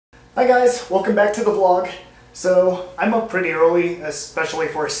Hi guys, welcome back to the vlog. So, I'm up pretty early, especially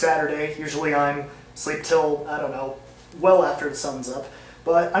for a Saturday. Usually I'm asleep till, I don't know, well after the sun's up.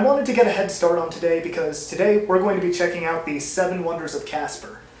 But I wanted to get a head start on today because today we're going to be checking out the 7 Wonders of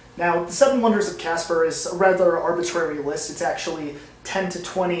Casper. Now, the 7 Wonders of Casper is a rather arbitrary list. It's actually 10 to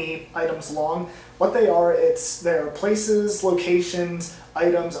 20 items long. What they are, they're places, locations,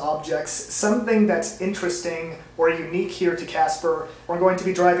 items, objects, something that's interesting or unique here to Casper. We're going to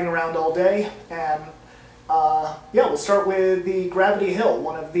be driving around all day, and yeah, we'll start with the Gravity Hill,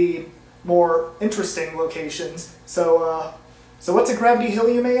 one of the more interesting locations. So what's a Gravity Hill,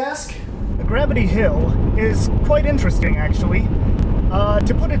 you may ask? A Gravity Hill is quite interesting, actually.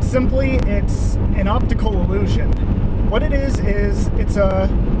 To put it simply, it's an optical illusion. What it is it's a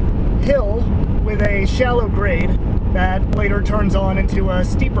hill with a shallow grade that later turns on into a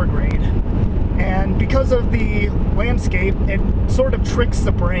steeper grade. And because of the landscape, it sort of tricks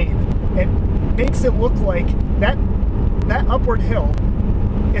the brain. It makes it look like that upward hill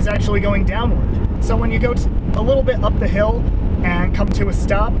is actually going downward. So when you go a little bit up the hill and come to a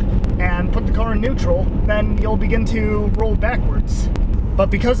stop and put the car in neutral, then you'll begin to roll backwards. But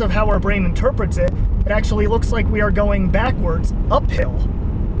because of how our brain interprets it, it actually looks like we are going backwards uphill.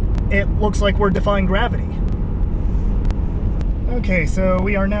 It looks like we're defying gravity. Okay, so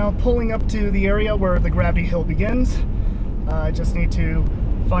we are now pulling up to the area where the Gravity Hill begins. I just need to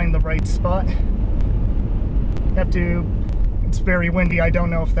find the right spot. It's very windy. I don't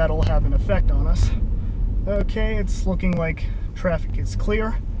know if that'll have an effect on us. Okay, it's looking like traffic is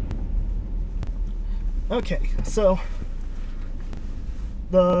clear. Okay, so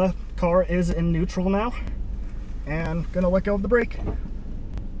the car is in neutral now, and gonna let go of the brake.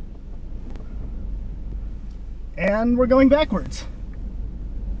 And we're going backwards.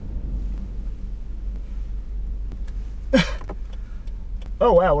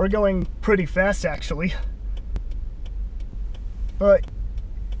 Oh wow, we're going pretty fast actually. But,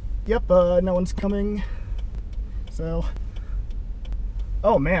 yep, no one's coming. So,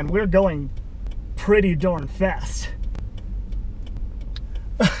 oh man, we're going pretty darn fast.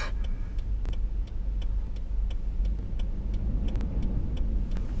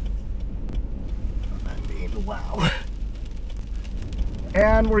 Wow.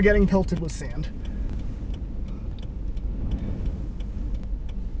 And we're getting pelted with sand.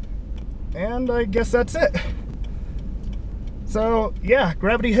 And I guess that's it. So, yeah,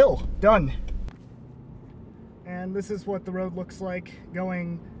 Gravity Hill, done. And this is what the road looks like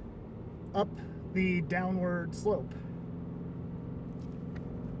going up the downward slope.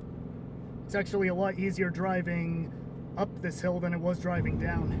 It's actually a lot easier driving up this hill than it was driving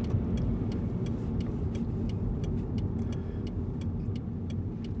down.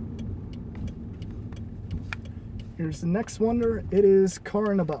 Here's the next wonder. It is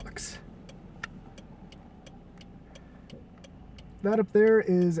Car in a Box. That up there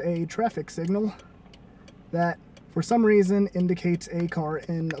is a traffic signal that, for some reason, indicates a car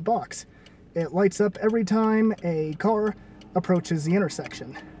in a box. It lights up every time a car approaches the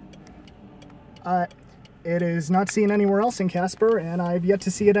intersection. It is not seen anywhere else in Casper, and I've yet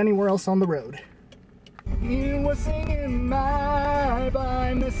to see it anywhere else on the road. You were singing "My"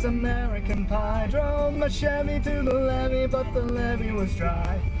 by Miss American Pie. Drove my Chevy to the levee, but the levee was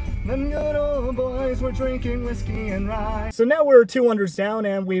dry. Them good old boys were drinking whiskey and rye. So now we're 2 wonders down,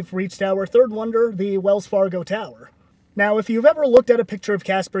 and we've reached our 3rd wonder, the Wells Fargo Tower. Now, if you've ever looked at a picture of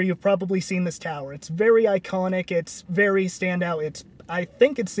Casper, you've probably seen this tower. It's very iconic, it's very standout. I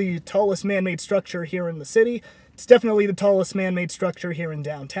think it's the tallest man-made structure here in the city. It's definitely the tallest man-made structure here in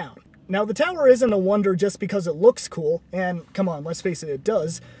downtown. Now, the tower isn't a wonder just because it looks cool, and come on, let's face it, it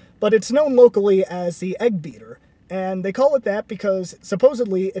does, but it's known locally as the Egg Beater, and they call it that because,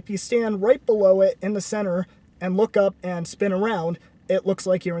 supposedly, if you stand right below it in the center and look up and spin around, it looks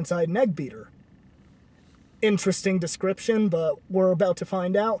like you're inside an egg beater. Interesting description, but we're about to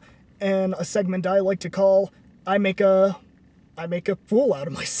find out, and a segment I like to call, I make a fool out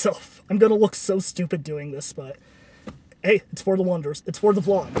of myself. I'm gonna look so stupid doing this, but hey, it's for the wonders. It's for the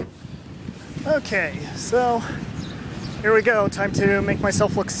vlog. Okay, so here we go. Time to make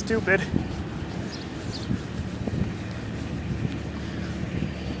myself look stupid.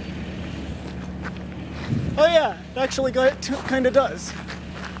 Oh yeah, it actually kind of does.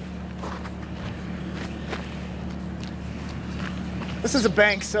 This is a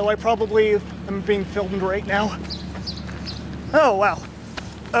bank, so I probably am being filmed right now. Oh wow.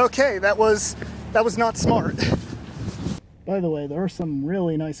 Okay, that was not smart. By the way, there are some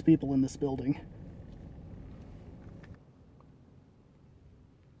really nice people in this building.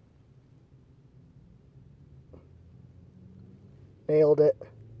 Nailed it.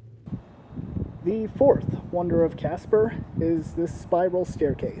 The fourth wonder of Casper is this spiral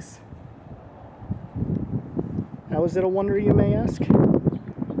staircase. How is it a wonder, you may ask?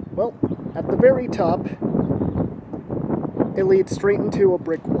 Well, at the very top, it leads straight into a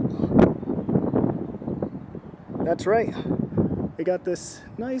brick wall. That's right. We got this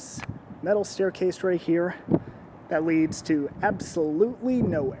nice metal staircase right here that leads to absolutely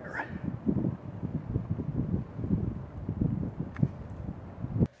nowhere.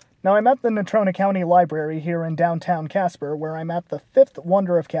 Now, I'm at the Natrona County Library here in downtown Casper, where I'm at the fifth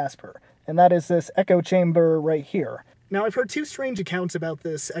wonder of Casper, and that is this echo chamber right here. Now, I've heard two strange accounts about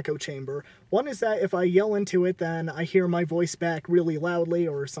this echo chamber. One is that if I yell into it, then I hear my voice back really loudly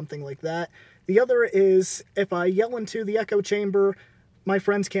or something like that. The other is if I yell into the echo chamber, my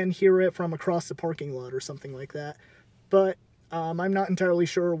friends can hear it from across the parking lot or something like that. But I'm not entirely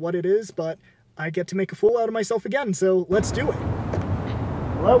sure what it is, but I get to make a fool out of myself again, so let's do it.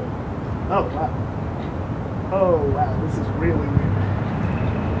 Hello? Oh, wow. Oh, wow, this is really weird.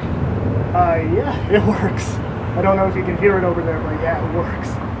 Yeah, it works. I don't know if you can hear it over there, but yeah, it works.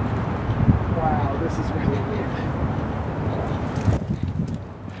 Wow, this is really weird.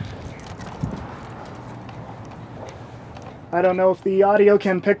 I don't know if the audio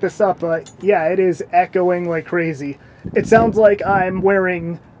can pick this up, but yeah, it is echoing like crazy. It sounds like I'm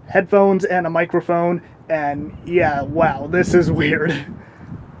wearing headphones and a microphone, and yeah, wow, this is weird.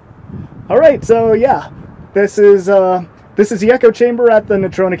 Alright, so yeah, this is the echo chamber at the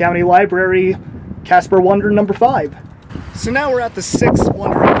Natrona County Library, Casper Wonder number 5. So now we're at the 6th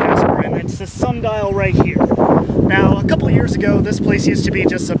wonder of Casper, and it's the sundial right here. Now, a couple of years ago, this place used to be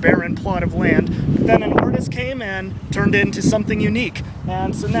just a barren plot of land, but then an artist came and turned it into something unique.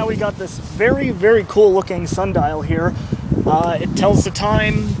 And so now we got this very, very cool looking sundial here. It tells the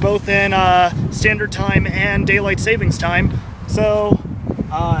time both in standard time and daylight savings time. So,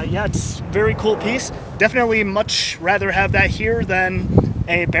 yeah, it's a very cool piece. Definitely much rather have that here than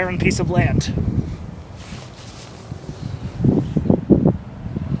a barren piece of land.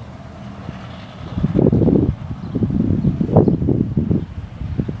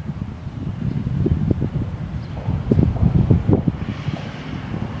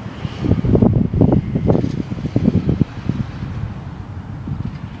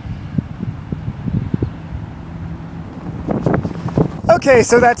 Okay,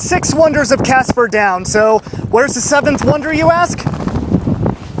 so that's 6 wonders of Casper down. So where's the 7th wonder, you ask?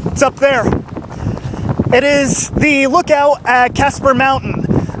 It's up there. It is the lookout at Casper Mountain.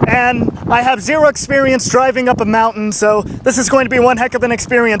 And I have 0 experience driving up a mountain, so this is going to be one heck of an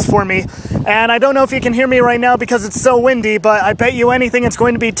experience for me. And I don't know if you can hear me right now because it's so windy, but I bet you anything it's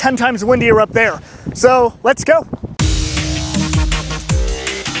going to be 10 times windier up there. So let's go.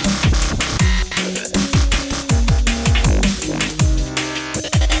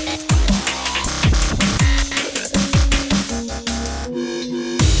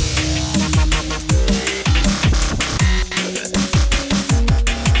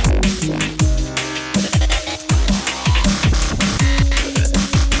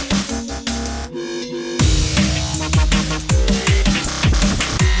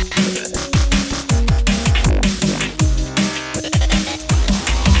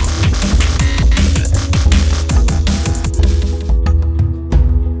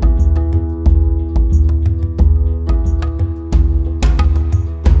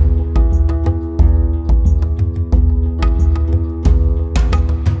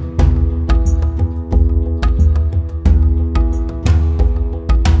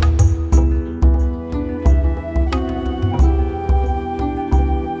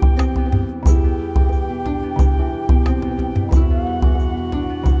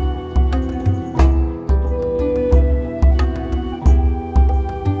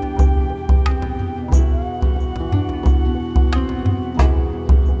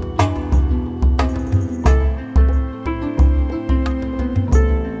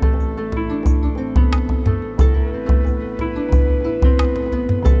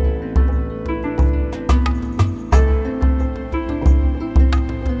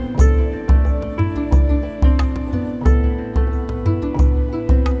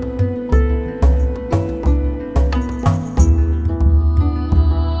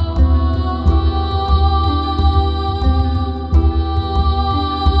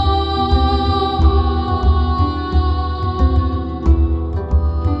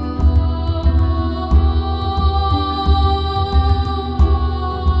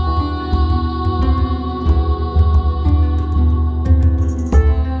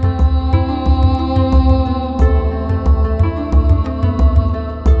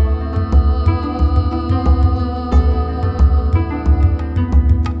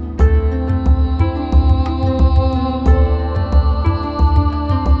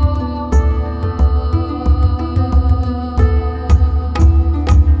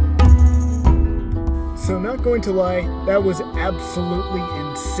 going to lie, that was absolutely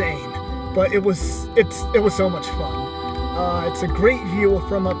insane. But it was so much fun. It's a great view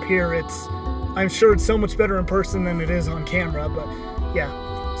from up here. I'm sure it's so much better in person than it is on camera, but yeah.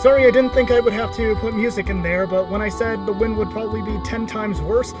 Sorry, I didn't think I would have to put music in there, but when I said the wind would probably be 10 times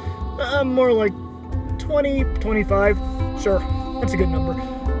worse, more like 20, 25, sure, that's a good number.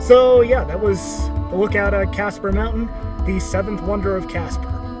 So yeah, that was a look at Casper Mountain, the 7th wonder of Casper.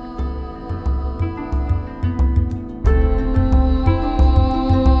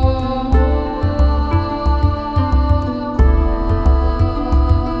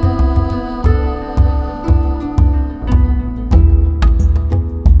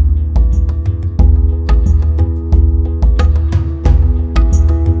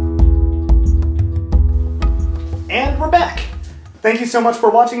 And we're back! Thank you so much for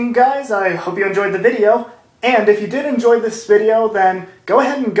watching, guys. I hope you enjoyed the video. And if you did enjoy this video, then go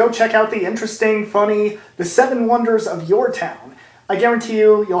ahead and go check out the interesting, funny, the 7 wonders of your town. I guarantee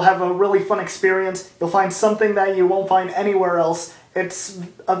you'll have a really fun experience. You'll find something that you won't find anywhere else. It's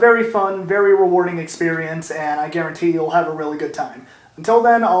a very fun, very rewarding experience, and I guarantee you'll have a really good time. Until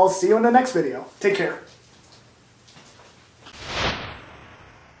then, I'll see you in the next video. Take care.